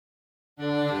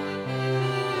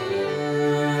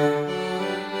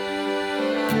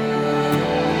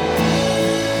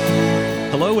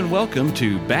welcome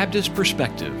to Baptist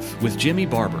Perspective with Jimmy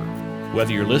Barber.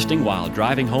 Whether you're listening while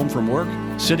driving home from work,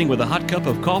 sitting with a hot cup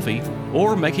of coffee,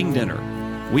 or making dinner,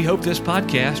 we hope this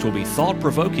podcast will be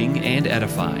thought-provoking and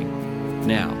edifying.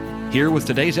 Now, here with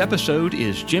today's episode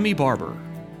is Jimmy Barber.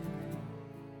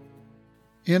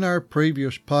 In our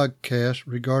previous podcast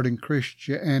regarding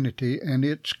Christianity and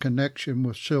its connection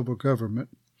with civil government,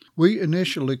 we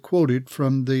initially quoted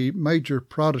from the major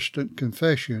Protestant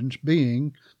confessions,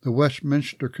 being the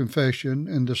Westminster Confession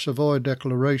and the Savoy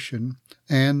Declaration,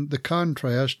 and the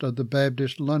contrast of the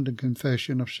Baptist London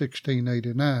Confession of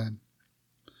 1689.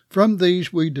 From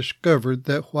these we discovered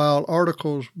that while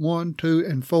Articles 1, 2,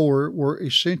 and 4 were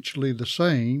essentially the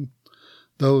same,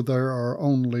 though there are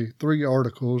only 3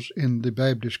 articles in the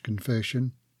Baptist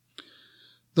Confession,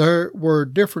 there were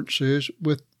differences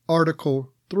with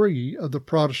Article 3 of the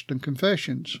Protestant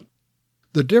confessions.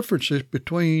 The differences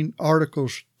between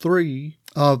Articles 3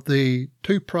 of the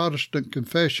 2 Protestant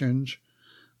confessions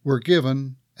were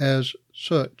given as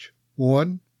such.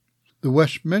 1. The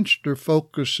Westminster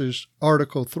focuses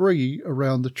Article 3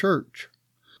 around the church,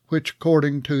 which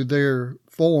according to their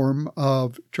form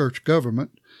of church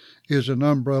government is an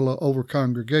umbrella over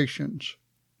congregations,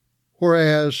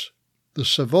 whereas the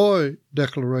Savoy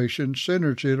Declaration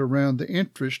centers it around the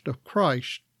interest of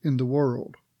Christ in the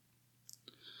world.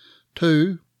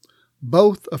 2.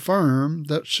 Both affirm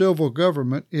that civil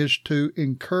government is to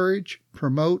encourage,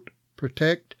 promote,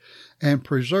 protect, and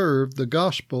preserve the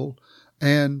gospel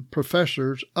and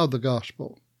professors of the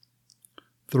gospel.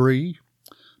 3.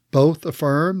 Both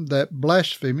affirm that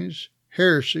blasphemies,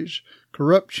 heresies,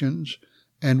 corruptions,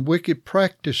 and wicked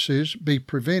practices be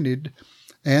prevented,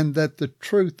 and that the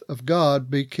truth of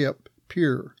God be kept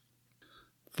pure.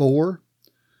 4.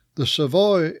 The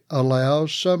Savoy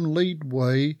allows some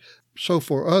leadway so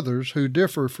for others who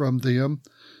differ from them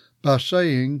by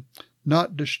saying,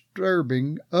 not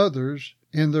disturbing others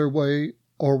in their way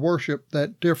or worship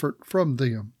that differed from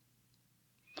them,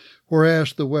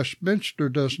 whereas the Westminster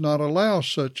does not allow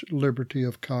such liberty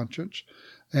of conscience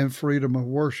and freedom of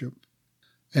worship.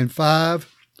 And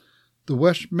 5. The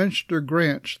Westminster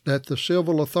grants that the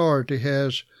civil authority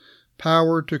has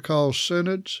power to cause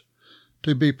synods,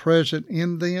 to be present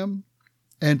in them,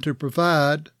 and to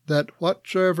provide that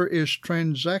whatsoever is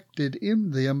transacted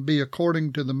in them be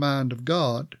according to the mind of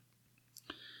God,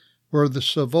 where the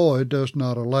Savoy does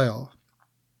not allow.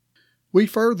 We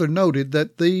further noted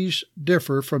that these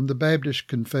differ from the Baptist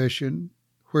Confession,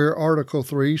 where Article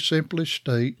 3 simply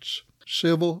states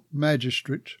civil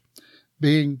magistrates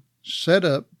being set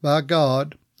up by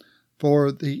God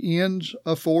for the ends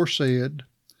aforesaid,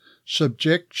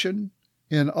 subjection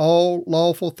in all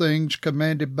lawful things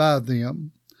commanded by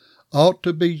them, ought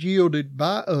to be yielded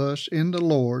by us in the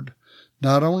Lord,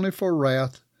 not only for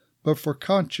wrath, but for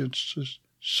conscience's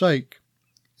sake.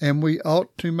 And we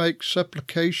ought to make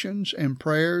supplications and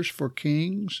prayers for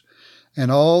kings and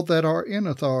all that are in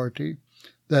authority,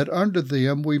 that under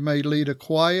them we may lead a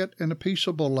quiet and a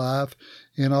peaceable life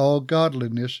in all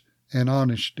godliness and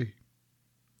honesty.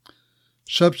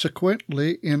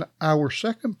 Subsequently, in our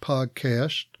second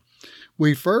podcast,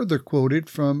 we further quoted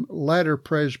from latter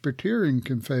Presbyterian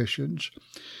confessions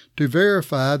to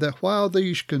verify that while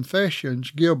these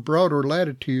confessions give broader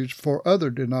latitudes for other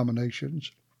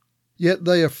denominations, yet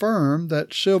they affirm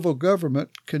that civil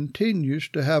government continues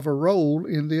to have a role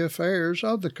in the affairs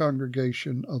of the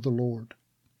congregation of the Lord.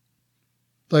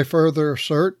 They further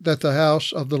assert that the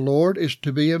house of the Lord is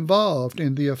to be involved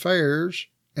in the affairs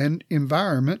and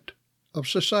environment of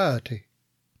society.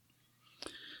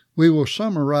 We will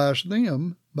summarize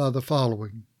them by the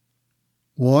following.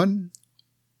 1.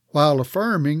 While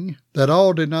affirming that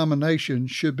all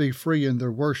denominations should be free in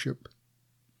their worship,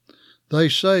 they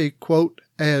say, quote,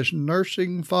 as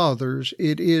nursing fathers,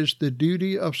 it is the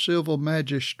duty of civil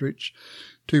magistrates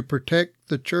to protect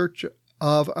the church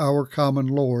of our common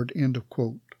Lord, end of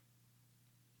quote.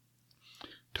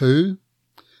 2.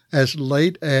 As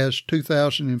late as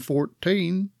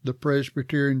 2014, the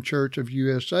Presbyterian Church of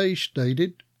USA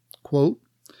stated, quote,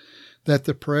 that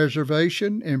the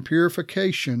preservation and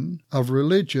purification of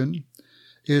religion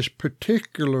is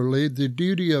particularly the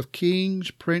duty of kings,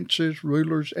 princes,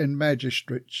 rulers, and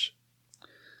magistrates.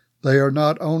 They are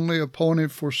not only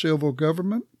appointed for civil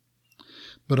government,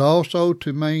 but also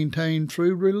to maintain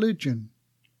true religion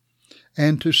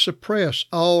and to suppress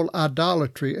all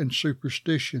idolatry and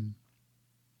superstition.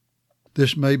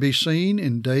 This may be seen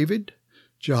in David,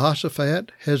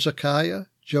 Jehoshaphat, Hezekiah,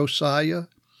 Josiah,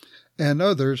 and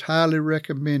others highly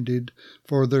recommended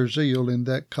for their zeal in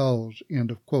that cause,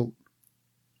 end of quote.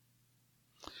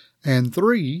 And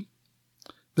 3,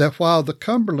 that while the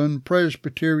Cumberland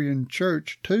Presbyterian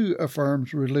Church too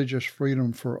affirms religious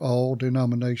freedom for all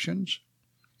denominations,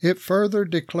 it further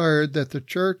declared that the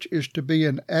church is to be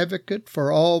an advocate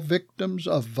for all victims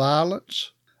of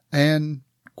violence and,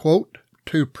 quote,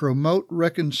 to promote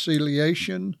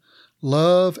reconciliation,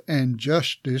 love, and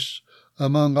justice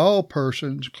among all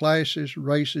persons, classes,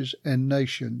 races, and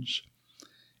nations,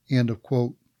 end of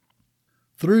quote.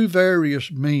 Through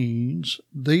various means,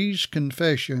 these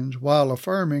confessions, while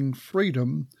affirming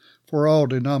freedom for all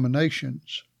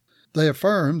denominations, they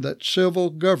affirm that civil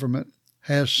government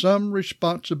has some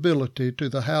responsibility to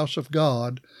the house of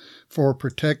God for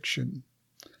protection.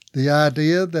 The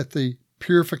idea that the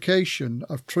purification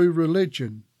of true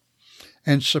religion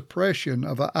and suppression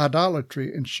of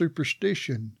idolatry and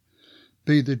superstition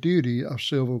be the duty of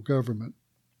civil government.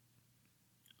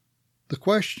 The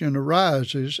question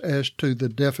arises as to the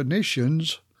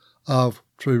definitions of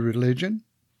true religion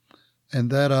and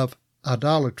that of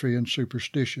idolatry and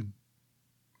superstition.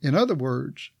 In other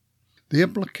words, the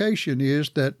implication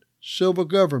is that civil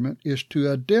government is to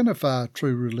identify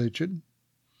true religion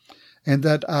and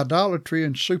that idolatry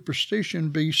and superstition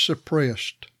be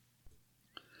suppressed.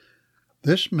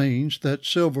 This means that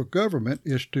civil government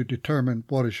is to determine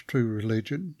what is true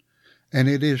religion, and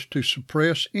it is to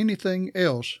suppress anything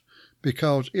else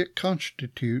because it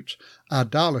constitutes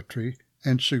idolatry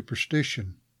and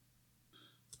superstition.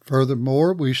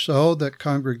 Furthermore, we saw that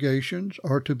congregations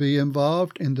are to be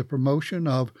involved in the promotion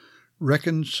of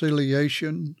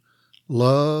reconciliation,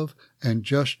 love, and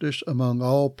justice among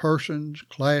all persons,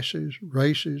 classes,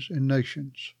 races, and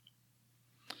nations.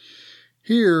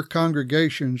 Here,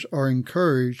 congregations are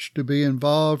encouraged to be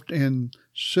involved in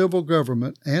civil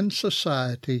government and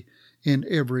society in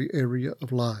every area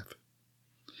of life.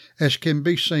 As can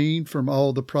be seen from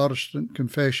all the Protestant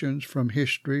confessions from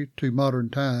history to modern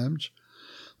times,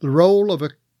 the role of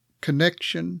a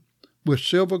connection with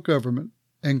civil government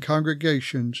and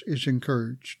congregations is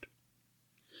encouraged.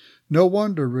 No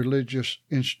wonder religious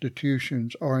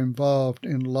institutions are involved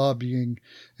in lobbying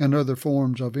and other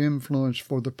forms of influence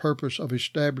for the purpose of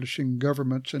establishing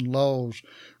governments and laws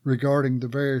regarding the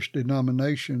various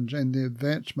denominations and the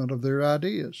advancement of their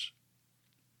ideas.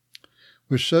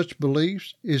 With such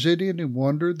beliefs, is it any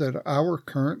wonder that our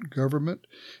current government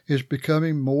is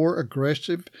becoming more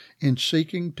aggressive in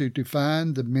seeking to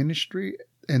define the ministry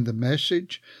and the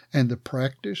message and the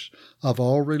practice of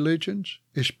all religions,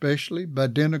 especially by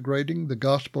denigrating the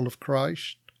gospel of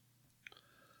Christ?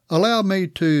 Allow me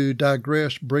to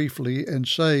digress briefly and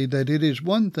say that it is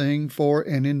one thing for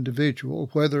an individual,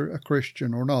 whether a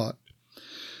Christian or not,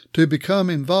 to become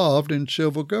involved in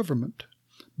civil government,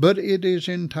 but it is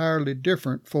entirely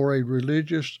different for a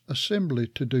religious assembly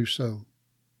to do so.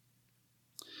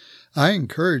 I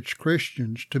encourage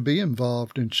Christians to be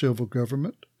involved in civil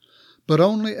government, but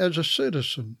only as a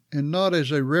citizen and not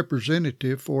as a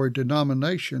representative for a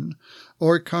denomination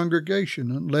or a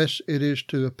congregation unless it is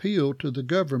to appeal to the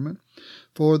government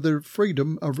for the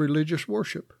freedom of religious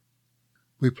worship.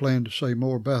 We plan to say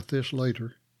more about this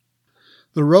later.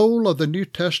 The role of the New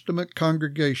Testament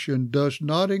congregation does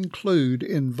not include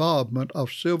involvement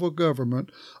of civil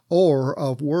government or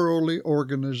of worldly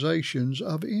organizations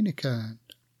of any kind.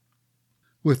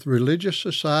 With religious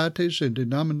societies and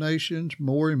denominations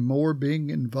more and more being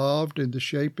involved in the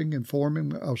shaping and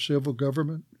forming of civil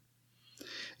government,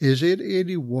 is it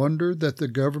any wonder that the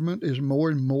government is more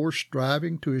and more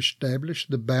striving to establish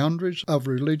the boundaries of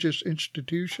religious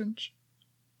institutions?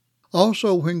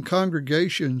 Also, when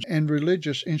congregations and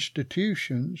religious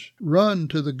institutions run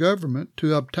to the government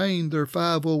to obtain their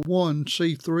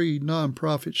 501c3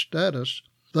 nonprofit status,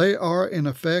 they are in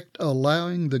effect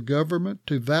allowing the government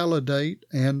to validate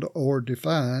and or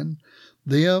define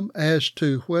them as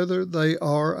to whether they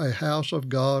are a house of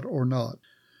God or not.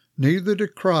 Neither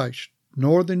did Christ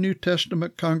nor the New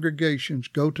Testament congregations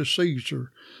go to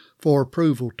Caesar for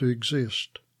approval to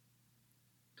exist.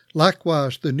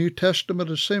 Likewise, the New Testament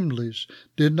assemblies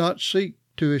did not seek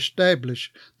to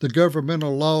establish the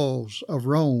governmental laws of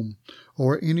Rome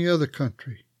or any other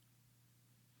country.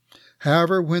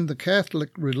 However, when the Catholic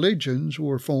religions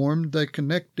were formed, they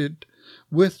connected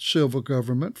with civil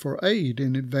government for aid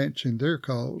in advancing their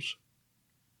cause.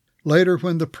 Later,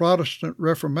 when the Protestant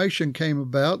Reformation came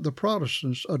about, the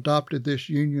Protestants adopted this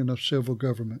union of civil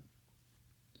government.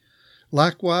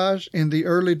 Likewise, in the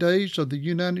early days of the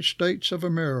United States of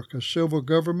America, civil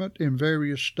government in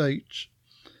various states,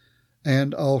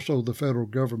 and also the federal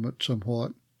government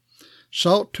somewhat,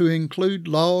 sought to include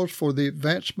laws for the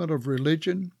advancement of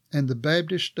religion, and the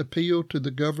Baptists appealed to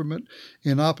the government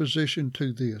in opposition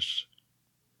to this.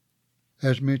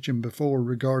 as mentioned before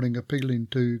regarding appealing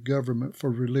to government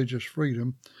for religious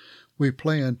freedom, we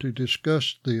plan to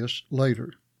discuss this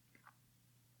later.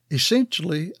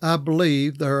 Essentially, I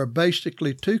believe there are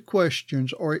basically two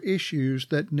questions or issues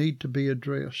that need to be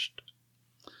addressed.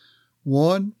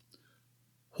 One,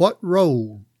 what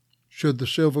role should the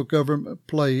civil government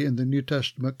play in the New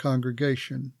Testament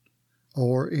congregation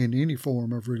or in any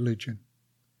form of religion?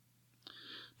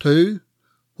 Two,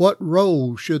 what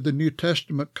role should the New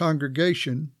Testament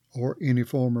congregation or any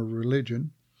form of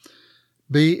religion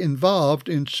be involved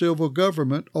in civil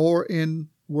government or in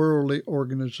worldly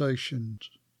organizations?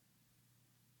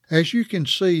 As you can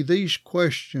see, these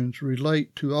questions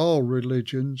relate to all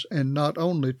religions and not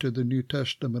only to the New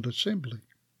Testament assembly.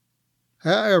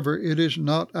 However, it is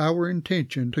not our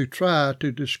intention to try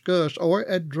to discuss or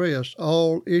address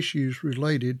all issues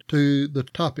related to the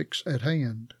topics at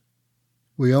hand.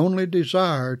 We only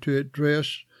desire to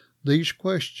address these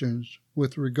questions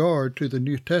with regard to the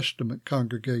New Testament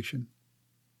congregation.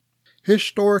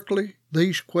 Historically,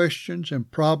 these questions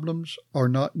and problems are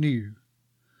not new,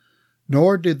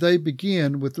 nor did they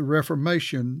begin with the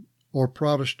Reformation or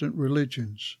Protestant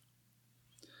religions.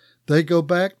 They go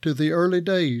back to the early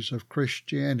days of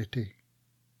Christianity.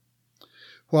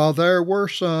 While there were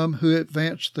some who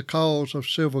advanced the cause of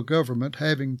civil government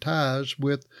having ties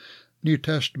with New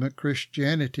Testament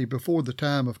Christianity before the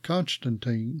time of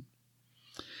Constantine,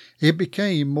 it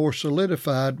became more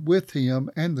solidified with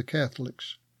him and the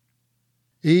Catholics.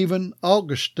 Even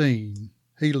Augustine,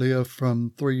 he lived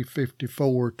from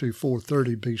 354 to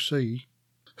 430 BC,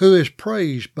 who is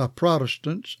praised by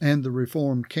Protestants and the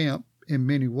Reformed camp in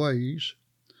many ways,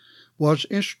 was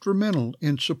instrumental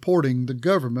in supporting the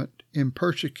government in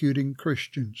persecuting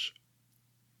Christians.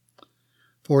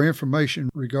 For information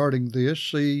regarding this,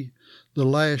 see the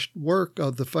last work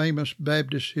of the famous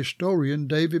Baptist historian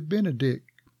David Benedict,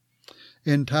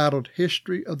 entitled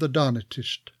History of the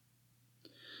Donatists.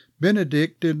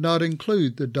 Benedict did not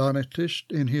include the Donatists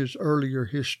in his earlier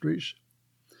histories,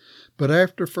 but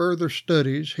after further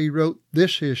studies he wrote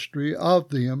this history of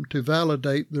them to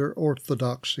validate their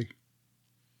orthodoxy.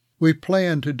 We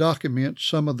plan to document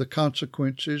some of the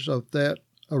consequences of that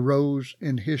arose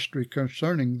in history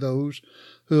concerning those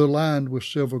who aligned with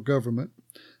civil government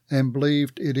and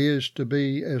believed it is to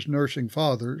be as nursing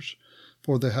fathers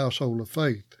for the household of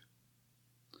faith.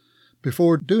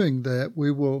 Before doing that,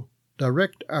 we will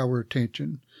direct our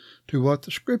attention to what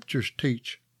the Scriptures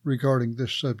teach regarding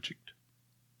this subject.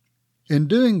 In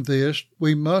doing this,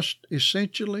 we must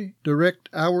essentially direct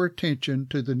our attention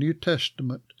to the New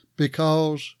Testament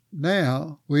because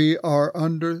now we are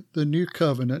under the new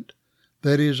covenant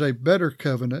that is a better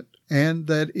covenant and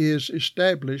that is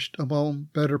established upon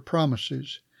better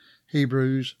promises.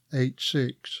 Hebrews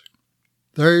 8:6.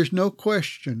 There is no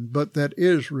question but that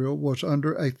Israel was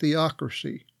under a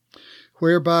theocracy,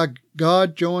 whereby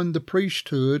God joined the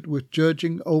priesthood with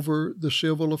judging over the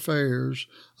civil affairs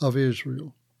of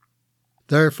Israel.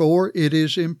 Therefore, it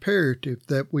is imperative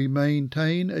that we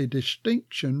maintain a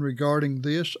distinction regarding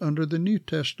this under the New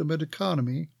Testament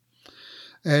economy,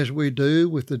 as we do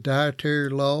with the dietary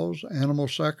laws, animal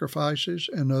sacrifices,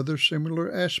 and other similar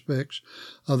aspects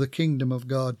of the kingdom of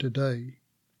God today.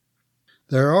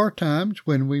 There are times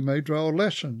when we may draw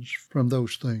lessons from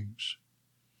those things,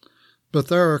 but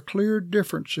there are clear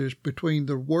differences between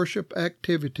the worship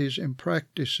activities and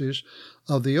practices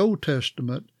of the Old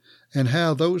Testament and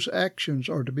how those actions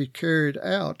are to be carried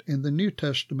out in the New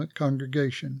Testament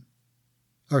congregation.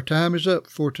 Our time is up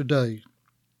for today.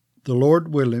 The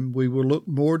Lord willing, we will look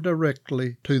more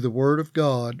directly to the Word of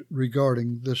God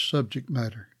regarding this subject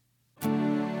matter.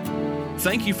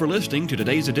 Thank you for listening to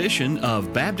today's edition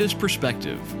of Baptist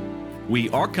Perspective. We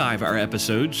archive our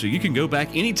episodes so you can go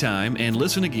back anytime and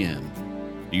listen again.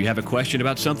 Do you have a question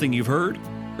about something you've heard,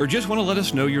 or just want to let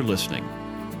us know you're listening?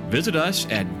 Visit us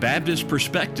at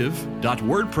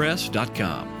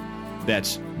baptistperspective.wordpress.com.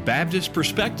 That's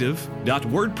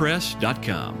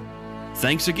baptistperspective.wordpress.com.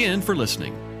 Thanks again for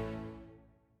listening.